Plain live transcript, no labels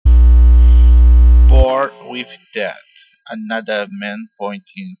with that, another man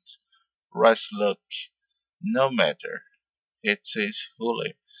pointing. Russ look, no matter. It says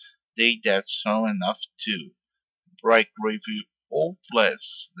Hule. They that strong enough to break review all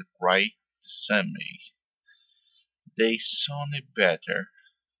bless the great dismay. They sounded better.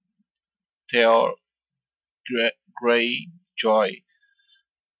 Tell great joy.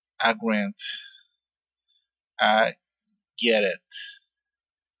 I grant. I get it.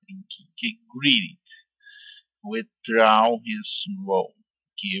 Get greedy. Withdraw his woe.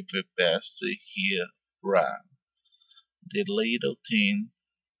 Give a best here run. The little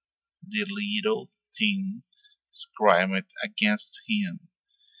thing screamed against him,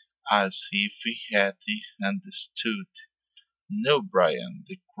 as if he had understood. No, Brian,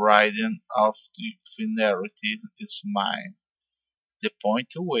 the crying of the venerity is mine. The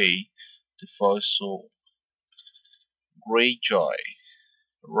point away, the voice of great joy.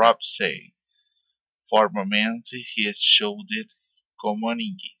 Rob said, for a moment he showed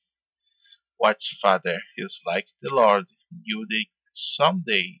commoning. What's father? He's like the Lord. You'll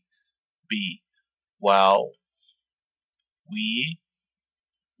someday be. Well, we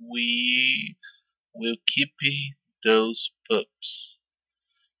we will keep those pups.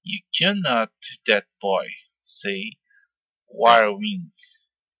 You cannot, that boy, say Warwing,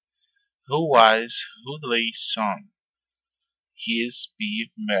 who was Hoodley's son. His beef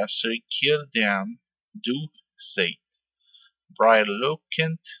master killed them, do say. Briar looked,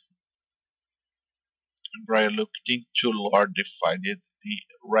 Briar looked to Lord defended the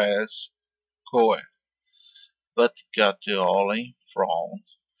rascal, but got the only from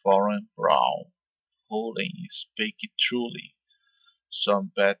foreign brown, holding speak truly.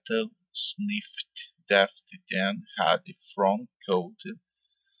 Some better sniffed death than had the front coat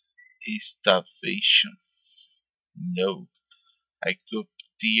starvation. No, I could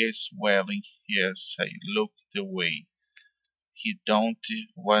the swelling as I looked away. He don't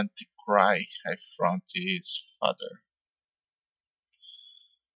want to cry, I fronted his father.